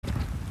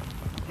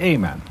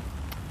Amen.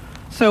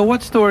 So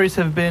what stories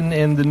have been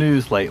in the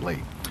news lately?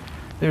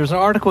 There's an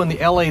article in the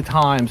LA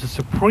Times. The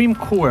Supreme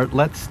Court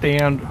let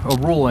stand a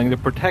ruling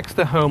that protects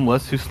the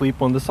homeless who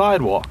sleep on the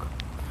sidewalk.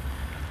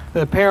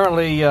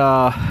 Apparently,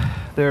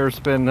 there's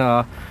been,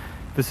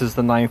 this is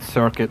the Ninth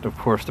Circuit. Of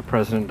course, the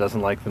president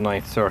doesn't like the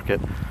Ninth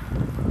Circuit.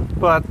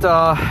 But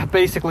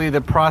basically,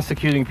 the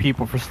prosecuting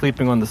people for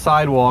sleeping on the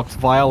sidewalks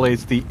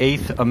violates the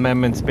Eighth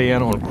Amendment's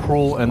ban on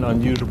cruel and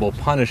unusual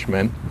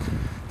punishment,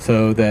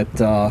 so that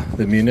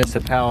the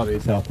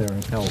municipalities out there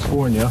in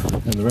California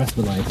and the rest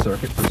of the Ninth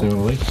Circuit,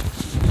 presumably,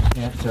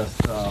 can't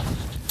just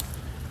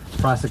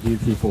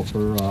prosecute people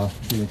for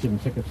giving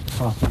tickets to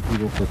prosecute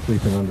people for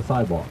sleeping on the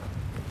sidewalk.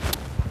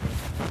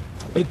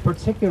 It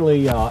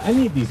particularly,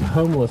 any of these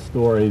homeless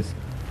stories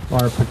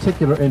are of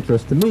particular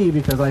interest to me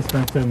because I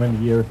spent so many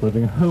years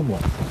living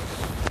homeless.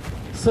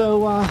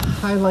 So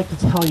I'd like to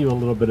tell you a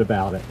little bit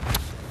about it.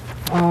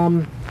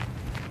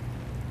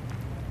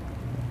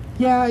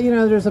 Yeah,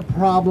 there's a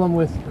problem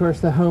with, of course,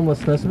 the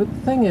homelessness, but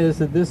the thing is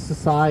that this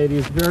society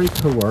is very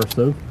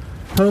coercive.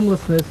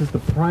 Homelessness is the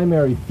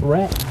primary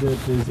threat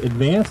that is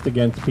advanced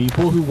against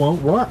people who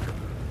won't work.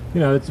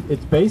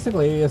 It's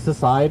basically a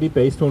society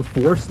based on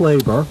forced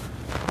labor,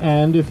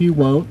 and if you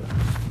won't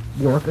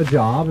work a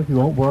job, if you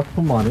won't work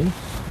for money,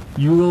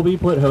 you will be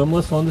put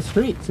homeless on the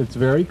streets. It's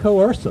very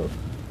coercive.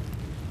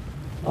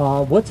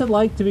 What's it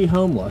like to be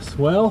homeless?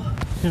 Well,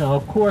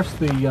 of course,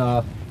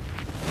 the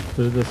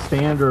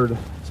standard,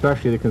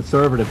 especially the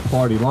Conservative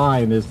Party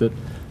line, is that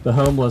the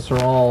homeless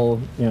are all,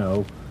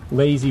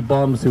 lazy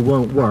bums who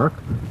won't work.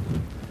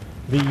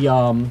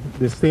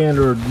 The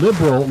standard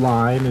liberal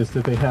line is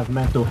that they have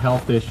mental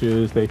health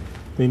issues, they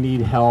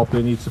need help,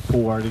 they need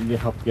support, they need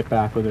help to get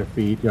back on their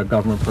feet,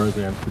 government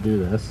programs to do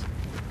this.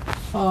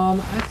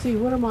 Let's see,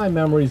 what are my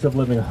memories of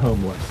living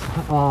homeless?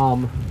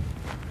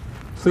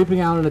 Sleeping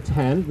out in a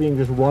tent, being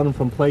just run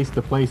from place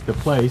to place to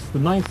place. The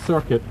Ninth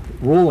Circuit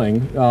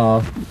ruling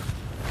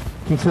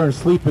concerns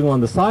sleeping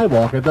on the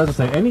sidewalk. It doesn't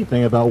say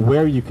anything about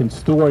where you can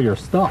store your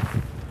stuff.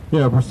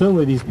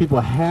 Presumably these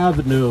people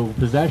have no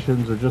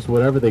possessions or just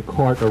whatever they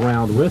cart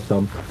around with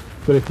them.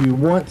 But if you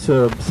want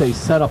to, say,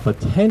 set up a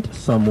tent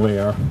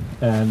somewhere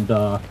and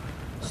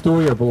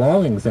store your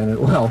belongings in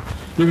it, well,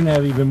 you're going to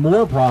have even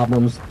more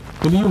problems.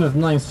 And even if the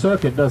Ninth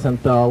Circuit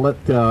doesn't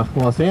let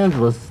Los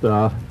Angeles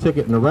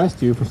ticket and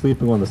arrest you for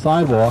sleeping on the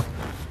sidewalk,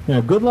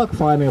 good luck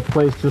finding a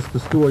place just to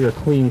store your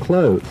clean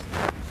clothes.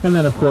 And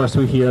then, of course,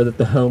 we hear that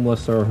the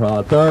homeless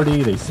are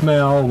dirty, they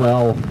smell.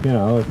 Well,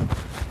 where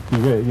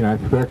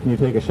can you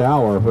take a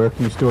shower? Where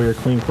can you store your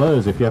clean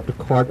clothes? If you have to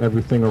cart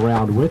everything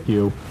around with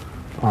you,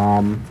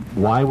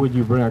 why would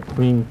you bring a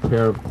clean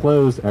pair of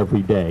clothes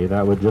every day?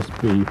 That would just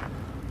be,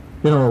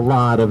 a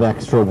lot of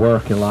extra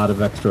work and a lot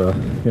of extra,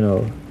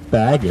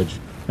 baggage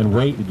and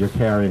weight that you're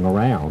carrying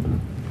around.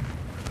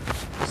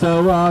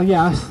 So, you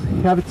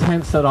have a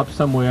tent set up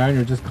somewhere and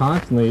you're just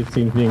constantly, it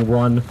seems, being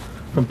run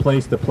from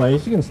place to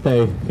place. You can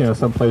stay,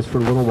 someplace for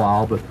a little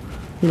while, but,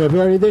 there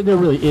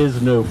really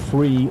is no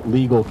free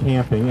legal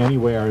camping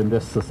anywhere in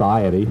this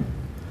society.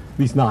 At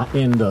least not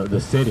in the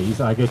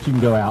cities. I guess you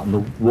can go out in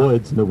the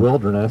woods, in the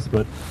wilderness,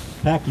 but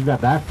heck, you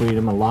got that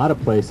freedom in a lot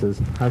of places.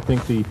 I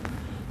think the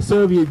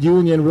Soviet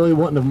Union really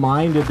wouldn't have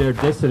minded their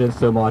dissidents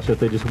so much if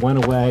they just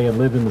went away and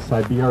lived in the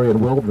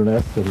Siberian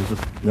wilderness. It was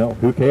just,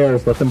 who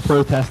cares? Let them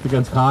protest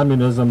against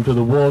communism to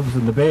the wolves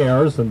and the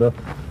bears, and the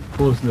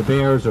wolves and the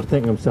bears are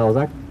thinking to themselves,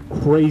 that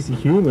crazy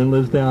human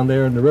lives down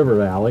there in the river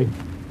valley.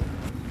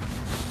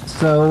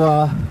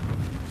 So,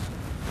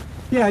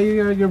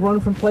 you're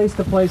running from place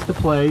to place to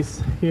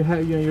place.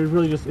 You're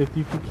really just, if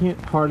you can't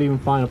hardly even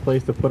find a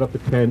place to put up a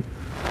tent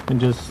and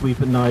just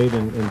sleep at night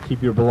and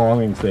keep your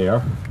belongings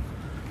there.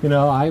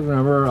 I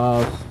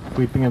remember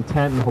sleeping in a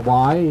tent in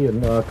Hawaii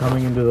and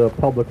coming into the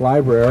public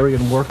library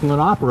and working on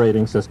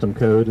operating system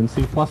code in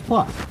C++.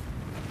 Why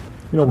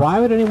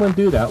would anyone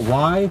do that?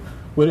 Why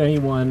would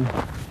anyone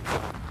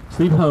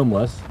sleep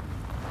homeless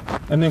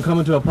and then come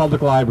into a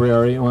public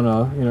library on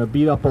a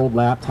beat-up old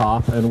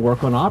laptop and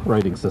work on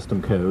operating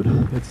system code?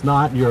 It's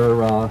not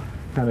your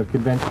kind of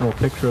conventional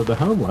picture of the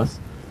homeless.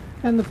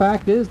 And the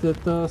fact is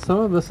that some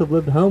of us have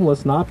lived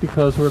homeless not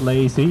because we're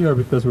lazy or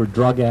because we're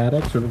drug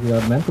addicts or because we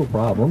have mental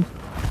problems,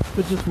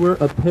 but just we're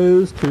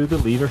opposed to the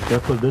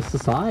leadership of this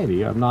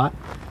society. I'm not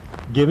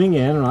giving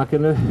in. I'm not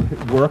going to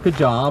work a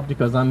job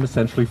because I'm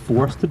essentially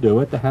forced to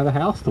do it to have a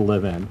house to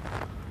live in.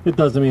 It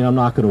doesn't mean I'm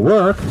not going to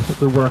work.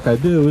 The work I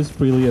do is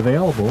freely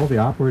available. The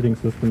operating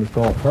system is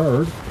called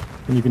Herd,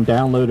 and you can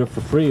download it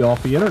for free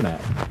off the internet.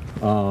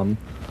 I'm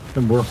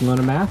working on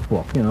a math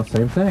book.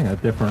 Same thing. A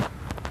different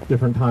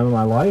time of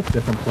my life,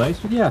 different place.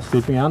 But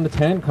sleeping out in the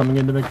tent, coming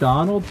into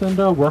McDonald's, and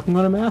working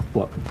on a math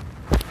book.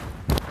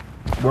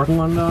 Working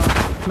on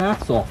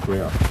math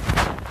software.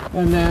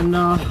 And then,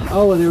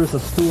 there was a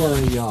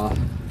story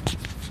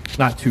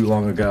not too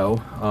long ago.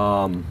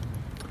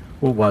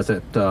 What was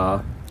it?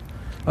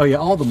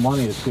 All the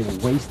money is being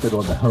wasted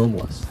on the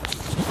homeless.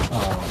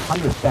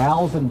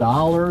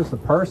 $100,000 a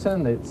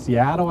person that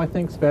Seattle, I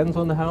think, spends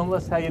on the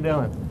homeless. How you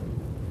doing?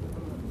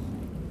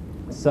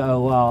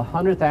 So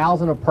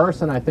 100,000 a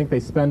person, I think they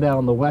spend out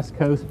on the West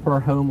Coast per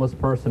homeless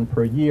person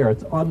per year.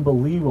 It's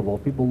unbelievable.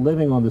 People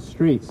living on the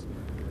streets,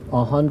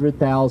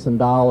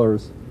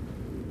 $100,000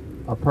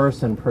 a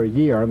person per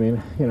year. I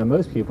mean, you know,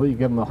 most people, you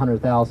give them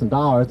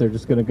 $100,000, they're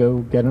just going to go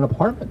get an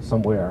apartment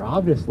somewhere,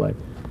 obviously.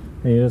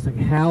 And you're just like,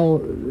 how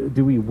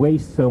do we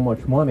waste so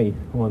much money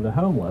on the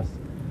homeless?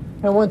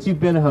 And once you've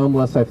been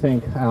homeless, I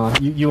think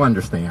you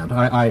understand.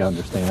 I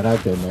understand.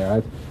 I've been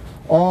there.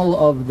 All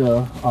of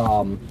the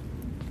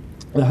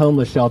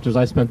homeless shelters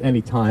I spent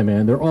any time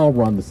in, they're all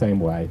run the same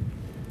way.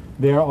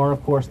 There are,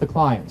 of course, the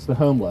clients, the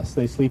homeless.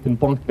 They sleep in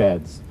bunk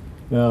beds,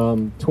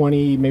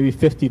 20, maybe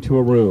 50 to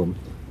a room.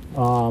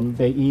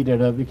 They eat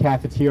at a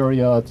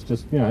cafeteria. It's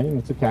just, you know,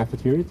 it's a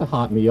cafeteria. It's a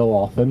hot meal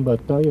often,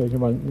 but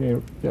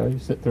you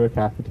sit through a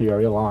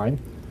cafeteria line.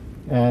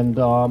 And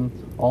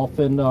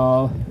often,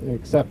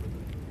 except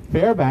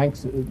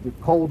Fairbanks, the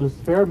coldest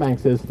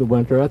Fairbanks is the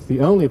winter. That's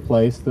the only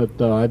place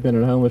that I've been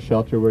in a homeless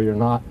shelter where you're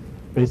not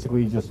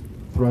basically just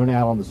thrown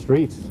out on the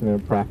streets, you know,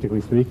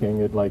 practically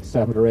speaking, at like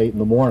 7 or 8 in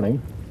the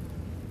morning.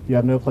 You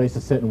have no place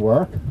to sit and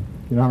work.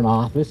 You don't have an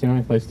office. You don't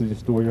have a place to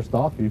just store your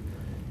stuff. You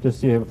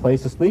have a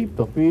place to sleep.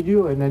 They'll feed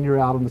you, and then you're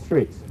out on the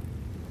streets.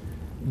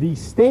 The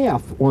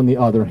staff, on the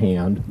other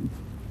hand,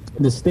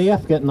 the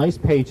staff get nice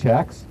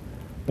paychecks.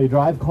 They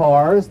drive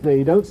cars.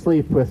 They don't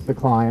sleep with the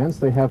clients.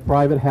 They have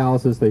private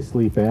houses they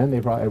sleep in. They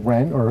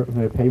rent or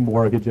they pay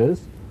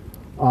mortgages.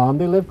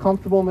 They live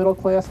comfortable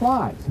middle-class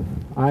lives.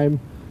 I'm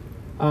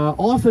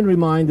often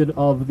reminded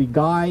of the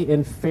guy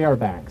in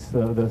Fairbanks,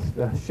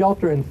 the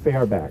shelter in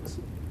Fairbanks.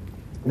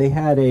 They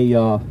had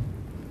a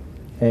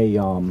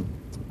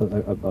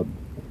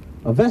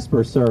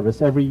Vesper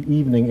service every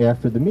evening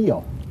after the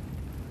meal.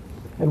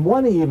 And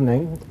one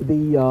evening,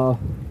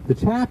 the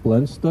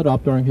chaplain stood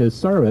up during his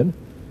sermon,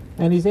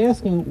 and he's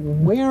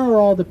asking, where are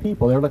all the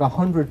people? There were like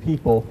 100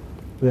 people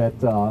that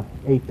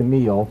ate the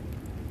meal,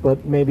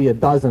 but maybe a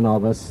dozen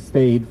of us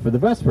stayed for the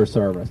Vesper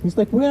service. He's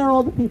like, where are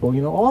all the people?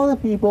 You know, all the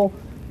people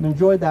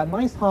enjoyed that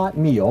nice hot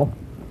meal.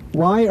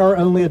 Why are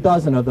only a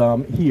dozen of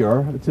them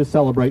here to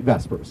celebrate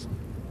Vespers?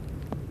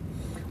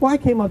 Well, I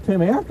came up to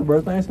him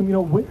afterwards and I asked him, you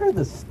know, where are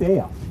the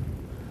staff?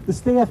 The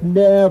staff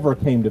never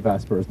came to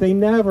Vespers. They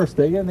never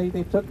stayed, and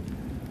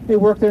they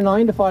worked their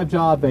 9-to-5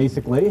 job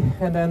basically,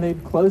 and then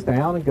they'd close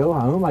down and go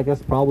home. I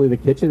guess probably the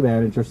kitchen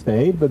manager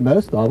stayed, but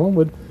most of them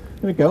would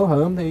go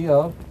home. They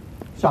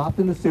shopped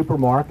in the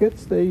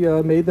supermarkets. They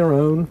made their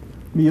own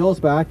meals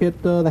back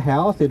at the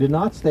house. They did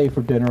not stay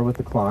for dinner with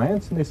the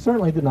clients, and they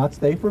certainly did not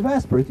stay for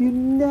Vespers. You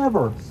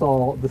never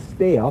saw the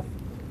staff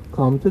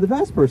come to the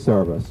Vesper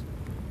service.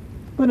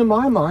 But in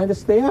my mind, the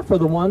staff are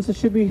the ones that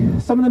should be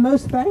some of the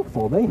most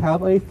thankful. They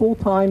have a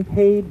full-time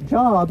paid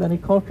job and a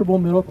comfortable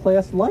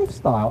middle-class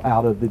lifestyle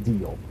out of the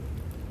deal.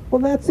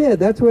 Well, that's it.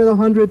 That's where the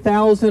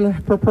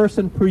 $100,000 per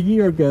person per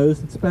year goes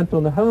that's spent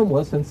on the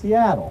homeless in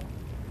Seattle.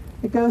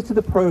 It goes to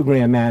the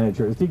program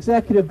managers, the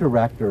executive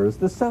directors,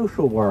 the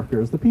social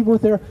workers, the people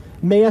with their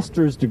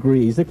master's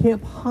degrees that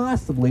can't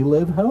possibly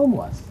live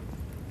homeless.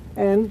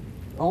 And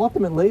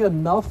ultimately,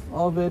 enough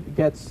of it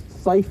gets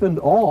siphoned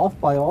off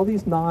by all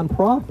these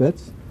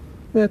nonprofits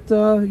that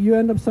you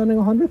end up spending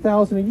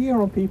 $100,000 a year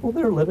on people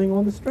that are living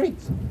on the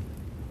streets.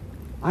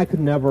 I could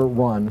never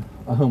run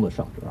a homeless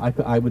shelter.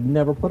 I would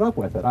never put up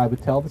with it. I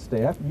would tell the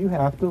staff, you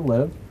have to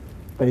live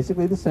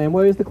basically the same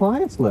way as the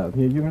clients live.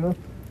 You're going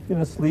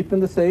to sleep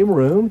in the same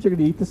rooms. You're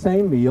going to eat the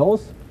same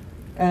meals.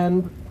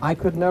 And I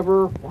could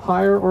never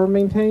hire or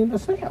maintain a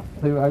staff.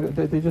 They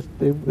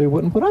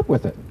wouldn't put up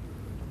with it.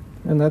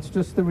 And that's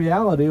just the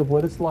reality of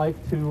what it's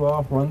like to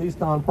run these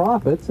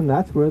nonprofits, and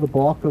that's where the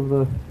bulk of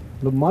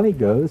the money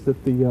goes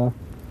that the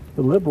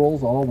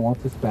liberals all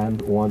want to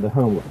spend on the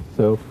homeless.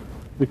 So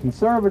the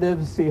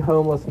conservatives see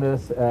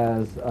homelessness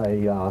as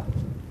a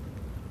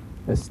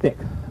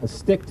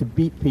stick to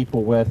beat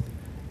people with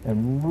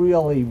and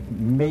really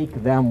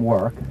make them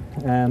work.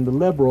 And the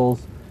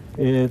liberals,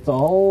 it's a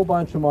whole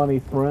bunch of money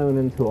thrown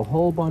into a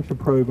whole bunch of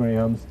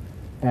programs,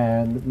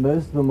 and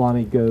most of the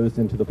money goes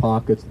into the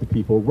pockets of the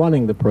people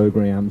running the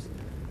programs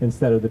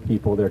instead of the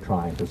people they're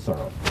trying to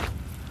serve.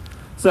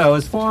 So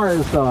as far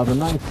as the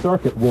Ninth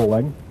Circuit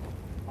ruling,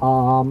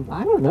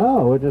 I don't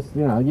know. It just,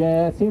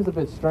 it seems a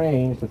bit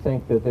strange to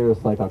think that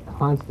there's like a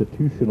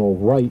constitutional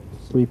right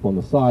to sleep on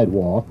the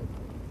sidewalk.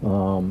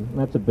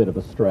 That's a bit of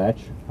a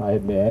stretch, I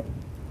admit.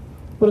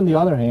 But on the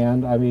other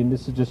hand, I mean,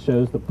 this just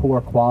shows the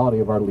poor quality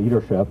of our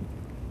leadership.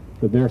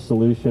 That their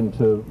solution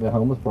to the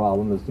homeless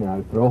problem is,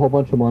 throw a whole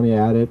bunch of money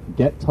at it,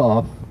 get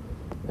tough,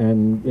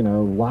 and,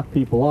 lock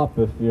people up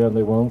if,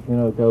 they won't,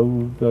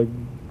 go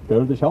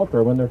to the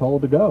shelter when they're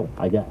told to go,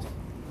 I guess.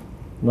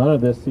 None of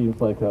this seems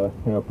like a,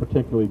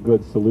 particularly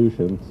good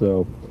solution.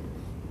 So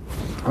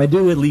I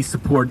do at least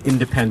support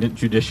independent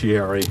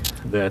judiciary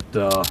that,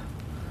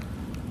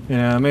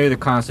 maybe the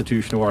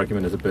constitutional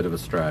argument is a bit of a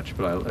stretch,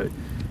 but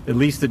at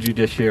least the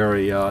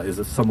judiciary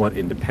is somewhat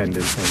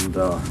independent and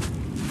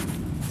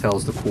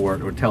tells the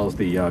court or tells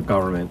the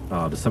government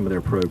to some of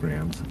their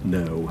programs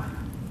no.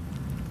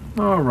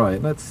 All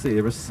right, let's see.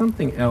 There was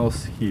something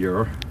else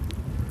here.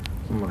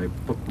 my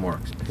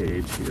bookmarks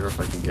page here if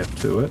I can get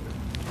to it.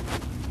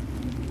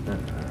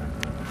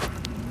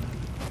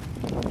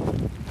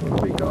 What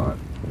do we got?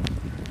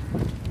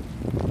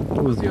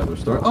 What was the other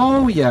story?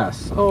 Oh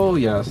yes,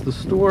 the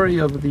story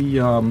of the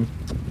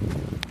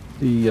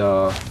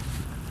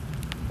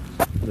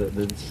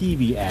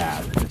TV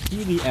ad. The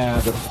TV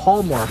ad at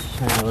Hallmark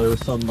Channel. There was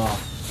some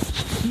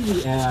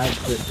TV ads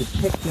that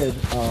depicted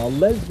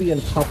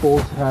lesbian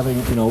couples having,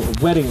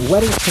 wedding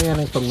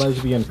planning for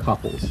lesbian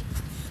couples.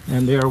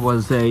 And there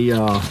was a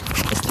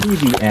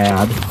TV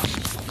ad.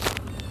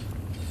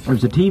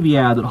 There's a TV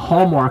ad that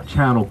Hallmark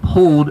Channel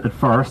pulled at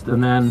first,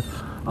 and then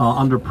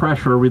under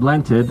pressure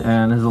relented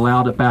and has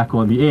allowed it back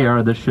on the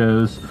air. That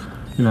shows,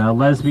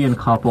 lesbian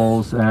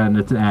couples, and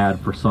it's an ad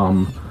for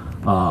some,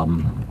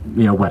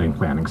 wedding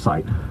planning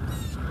site.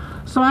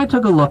 So I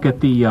took a look at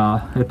the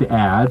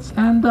ads,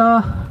 and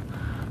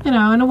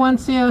and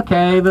once,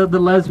 the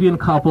lesbian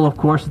couple, of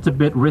course, it's a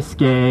bit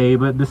risque,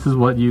 but this is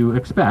what you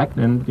expect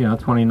in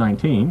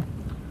 2019.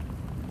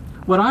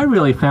 What I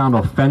really found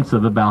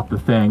offensive about the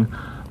thing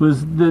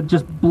was the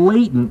just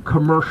blatant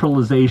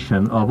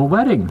commercialization of a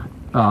wedding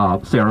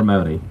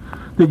ceremony.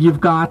 That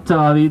you've got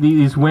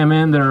these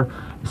women that are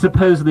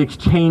supposedly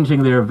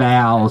exchanging their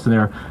vows, and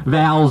their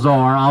vows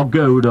are, I'll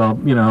go to,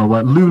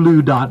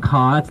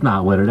 lulu.com. That's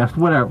not what it is.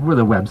 Whatever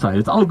the website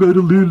is. I'll go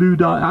to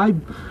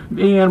lulu.com.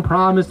 Anne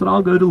promised that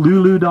I'll go to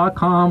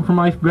lulu.com for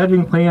my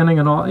wedding planning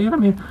and all.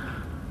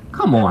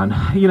 Come on.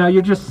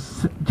 You're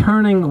just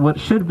turning what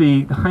should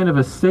be kind of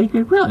a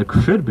sacred, really,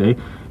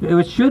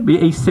 it should be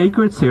a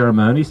sacred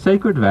ceremony,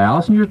 sacred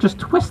vows, and you're just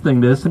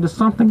twisting this into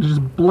something to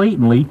just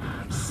blatantly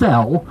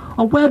sell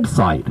a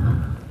website.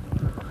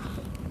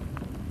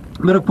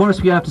 But of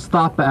course, we have to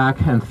stop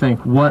back and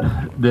think what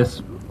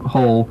this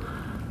whole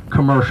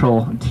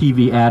commercial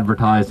TV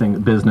advertising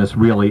business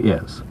really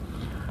is.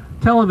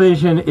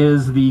 Television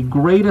is the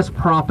greatest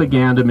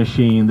propaganda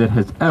machine that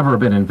has ever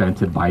been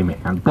invented by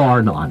man,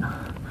 bar none.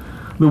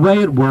 The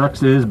way it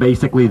works is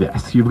basically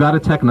this. You've got a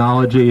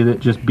technology that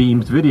just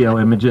beams video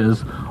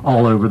images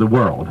all over the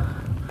world.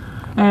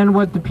 And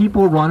what the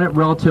people who run it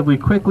relatively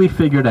quickly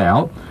figured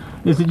out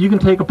is that you can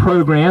take a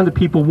program that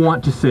people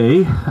want to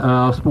see,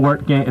 a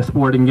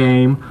sporting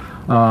game,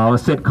 a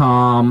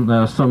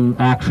sitcom, some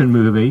action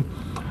movie,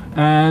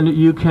 and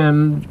you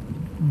can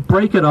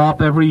break it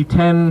up every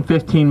 10,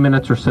 15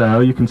 minutes or so.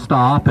 You can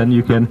stop and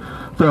you can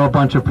throw a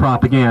bunch of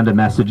propaganda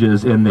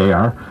messages in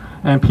there,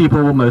 and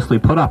people will mostly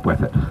put up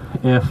with it.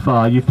 If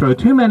you throw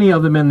too many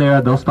of them in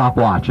there, they'll stop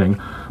watching.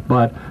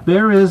 But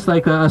there is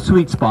like a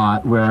sweet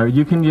spot where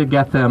you can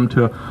get them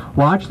to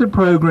watch the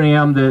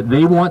program that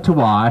they want to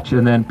watch,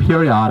 and then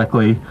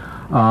periodically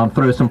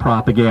throw some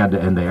propaganda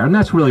in there. And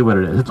that's really what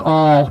it is. It's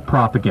all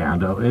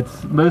propaganda.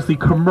 It's mostly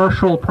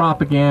commercial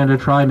propaganda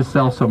trying to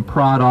sell some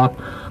product.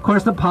 Of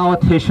course, the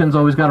politicians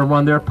always got to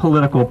run their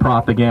political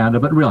propaganda,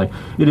 but really,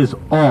 it is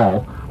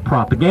all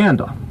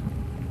propaganda.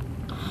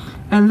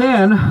 And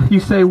then you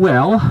say,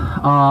 well,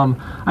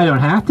 I don't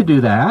have to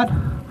do that.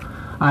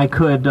 I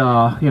could,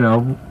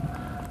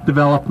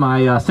 develop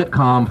my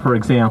sitcom, for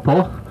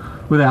example,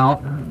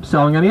 without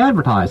selling any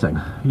advertising.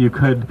 You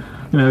could,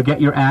 get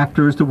your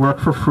actors to work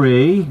for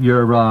free,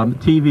 your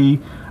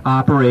TV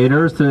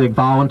operators to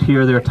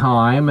volunteer their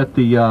time at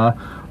the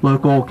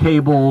local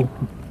cable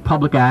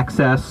public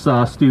access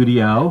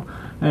studio,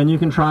 and you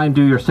can try and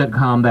do your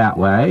sitcom that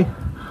way.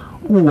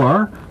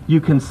 Or you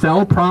can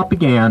sell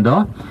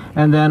propaganda,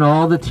 and then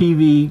all the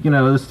TV,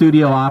 the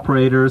studio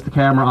operators, the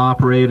camera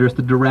operators,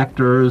 the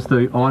directors,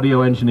 the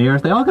audio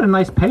engineers, they all get a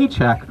nice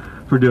paycheck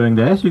for doing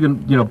this. You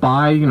can,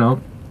 buy,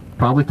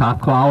 probably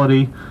top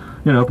quality,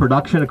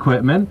 production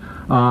equipment,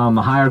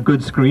 hire good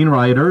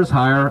screenwriters,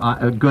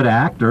 hire good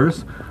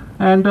actors,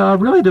 and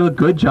really do a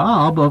good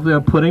job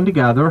of putting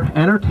together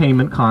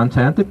entertainment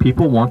content that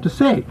people want to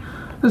see.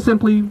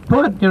 Simply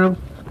put,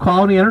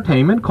 quality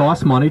entertainment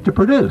costs money to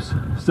produce.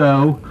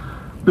 So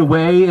the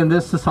way in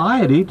this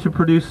society to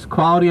produce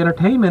quality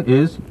entertainment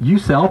is you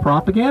sell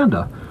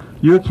propaganda.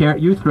 You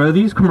throw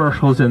these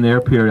commercials in there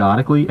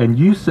periodically, and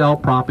you sell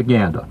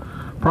propaganda.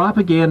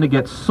 Propaganda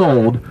gets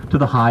sold to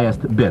the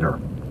highest bidder.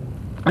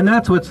 And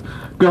that's what's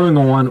going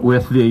on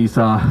with these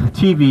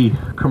TV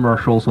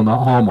commercials on the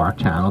Hallmark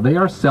Channel. They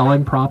are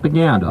selling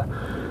propaganda.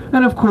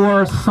 And of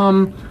course,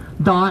 some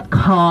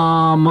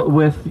 .com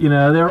with,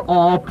 they're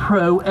all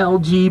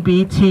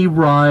pro-LGBT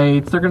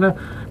rights. They're going to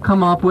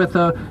come up with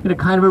a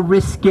kind of a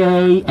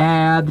risque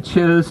ad that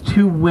shows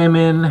two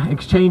women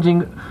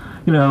exchanging,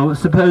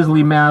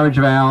 supposedly marriage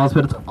vows,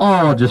 but it's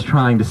all just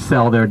trying to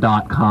sell their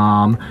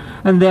 .com.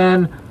 And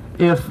then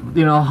if,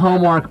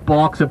 Hallmark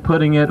balks at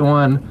putting it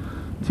on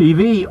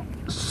TV,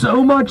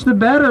 so much the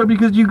better,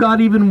 because you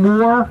got even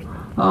more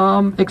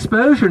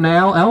exposure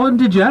now. Ellen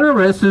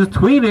DeGeneres is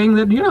tweeting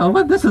that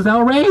this is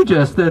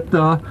outrageous. That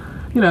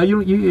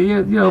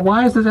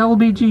why is this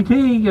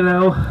LBGT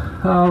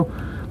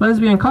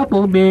lesbian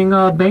couple being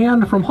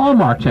banned from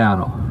Hallmark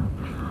Channel?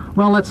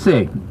 Well, let's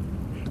see.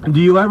 Do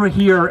you ever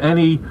hear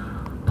any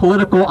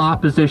political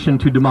opposition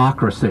to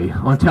democracy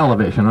on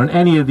television, on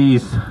any of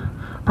these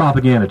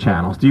propaganda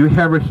channels. Do you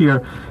ever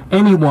hear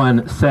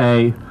anyone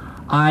say,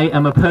 I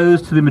am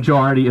opposed to the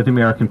majority of the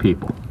American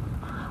people?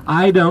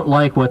 I don't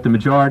like what the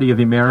majority of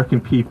the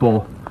American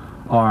people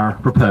are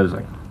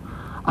proposing.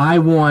 I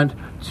want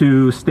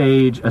to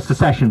stage a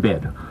secession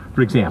bid,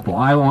 for example.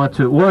 I want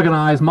to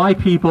organize my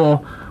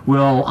people.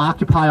 We'll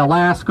occupy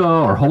Alaska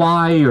or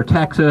Hawaii or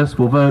Texas.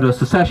 We'll vote a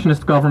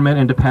secessionist government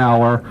into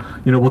power.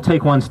 We'll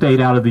take one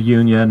state out of the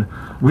Union.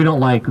 We don't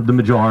like the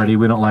majority.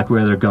 We don't like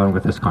where they're going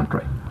with this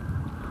country.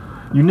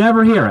 You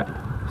never hear it.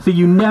 See,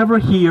 you never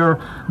hear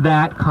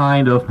that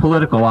kind of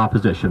political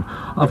opposition.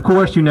 Of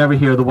course, you never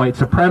hear the white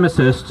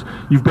supremacists.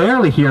 You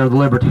barely hear the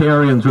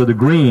libertarians or the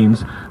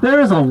Greens.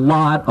 There is a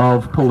lot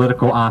of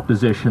political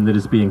opposition that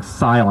is being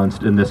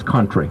silenced in this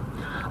country.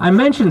 I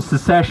mentioned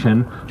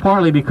secession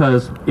partly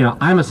because,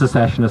 I'm a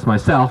secessionist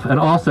myself, and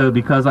also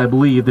because I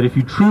believe that if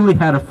you truly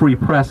had a free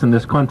press in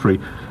this country,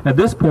 at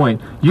this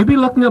point, you'd be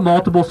looking at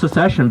multiple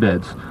secession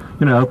bids.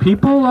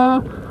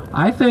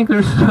 I think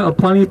there's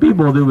plenty of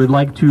people that would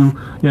like to,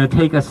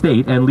 take a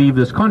state and leave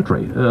this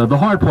country. The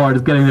hard part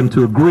is getting them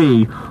to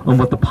agree on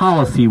what the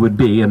policy would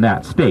be in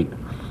that state.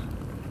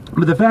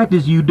 But the fact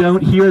is you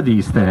don't hear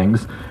these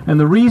things, and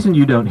the reason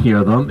you don't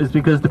hear them is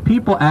because the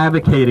people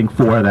advocating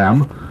for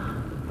them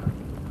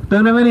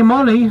don't have any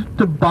money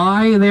to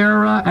buy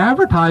their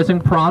advertising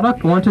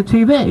product onto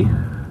TV.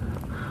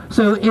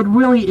 So it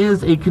really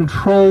is a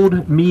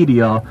controlled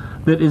media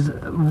that is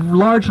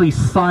largely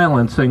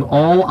silencing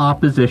all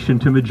opposition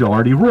to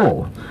majority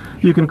rule.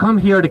 You can come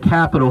here to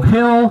Capitol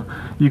Hill,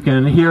 you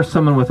can hear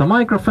someone with a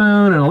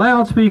microphone and a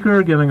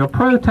loudspeaker giving a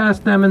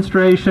protest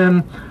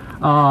demonstration,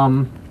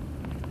 not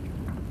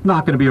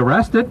going to be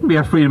arrested, be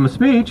a freedom of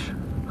speech,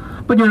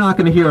 but you're not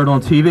going to hear it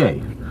on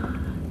TV.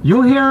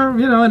 You'll hear,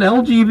 an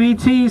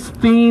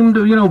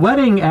LGBT-themed,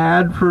 wedding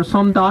ad for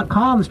some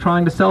 .coms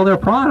trying to sell their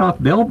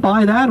product. They'll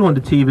buy that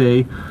onto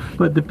TV.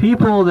 But the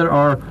people that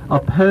are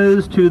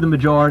opposed to the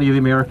majority of the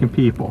American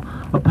people,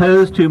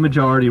 opposed to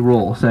majority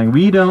rule, saying,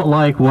 we don't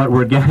like what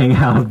we're getting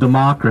out of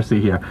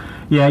democracy here.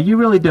 Yeah, you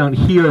really don't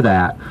hear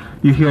that.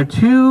 You hear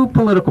two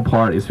political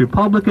parties,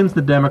 Republicans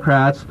and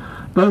Democrats,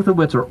 both of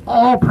which are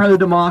all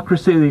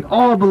pro-democracy, they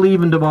all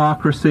believe in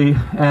democracy,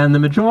 and the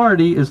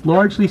majority is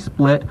largely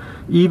split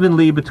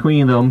evenly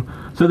between them.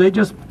 So they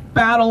just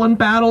battle and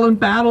battle and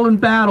battle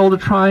and battle to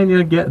try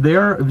and get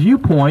their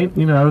viewpoint,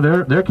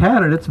 their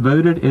candidates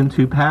voted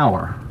into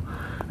power.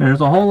 And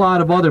there's a whole lot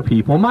of other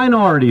people,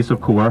 minorities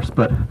of course,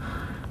 but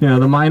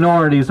the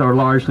minorities are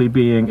largely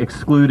being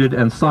excluded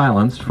and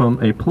silenced from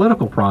a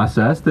political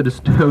process that is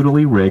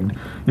totally rigged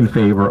in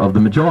favor of the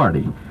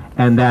majority.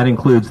 And that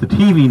includes the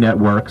TV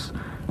networks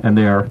and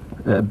their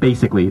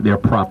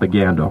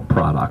propaganda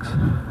products.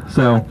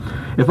 So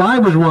if I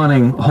was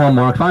running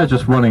Hallmark, if I was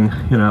just running,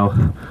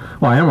 I'm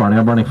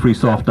running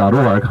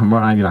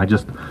freesoft.org. I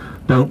just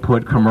don't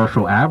put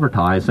commercial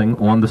advertising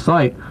on the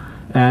site.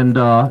 And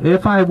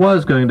if I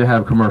was going to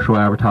have commercial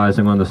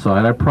advertising on the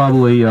site, I'd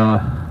probably,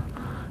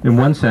 in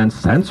one sense,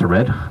 censor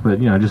it, but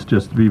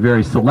just be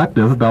very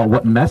selective about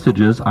what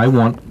messages I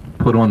want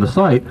put on the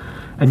site.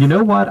 And you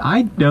know what?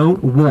 I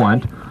don't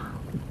want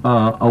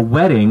a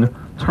wedding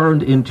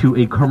turned into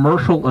a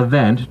commercial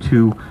event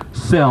to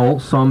sell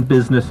some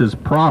business's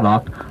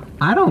product.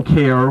 I don't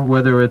care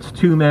whether it's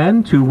two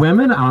men, two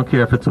women. I don't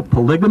care if it's a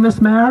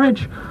polygamous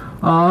marriage,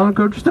 or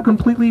just a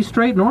completely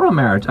straight normal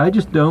marriage. I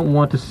just don't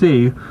want to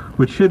see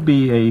what should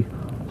be a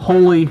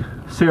holy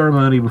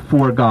ceremony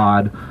before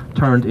God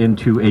turned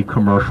into a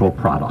commercial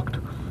product.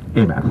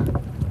 Amen.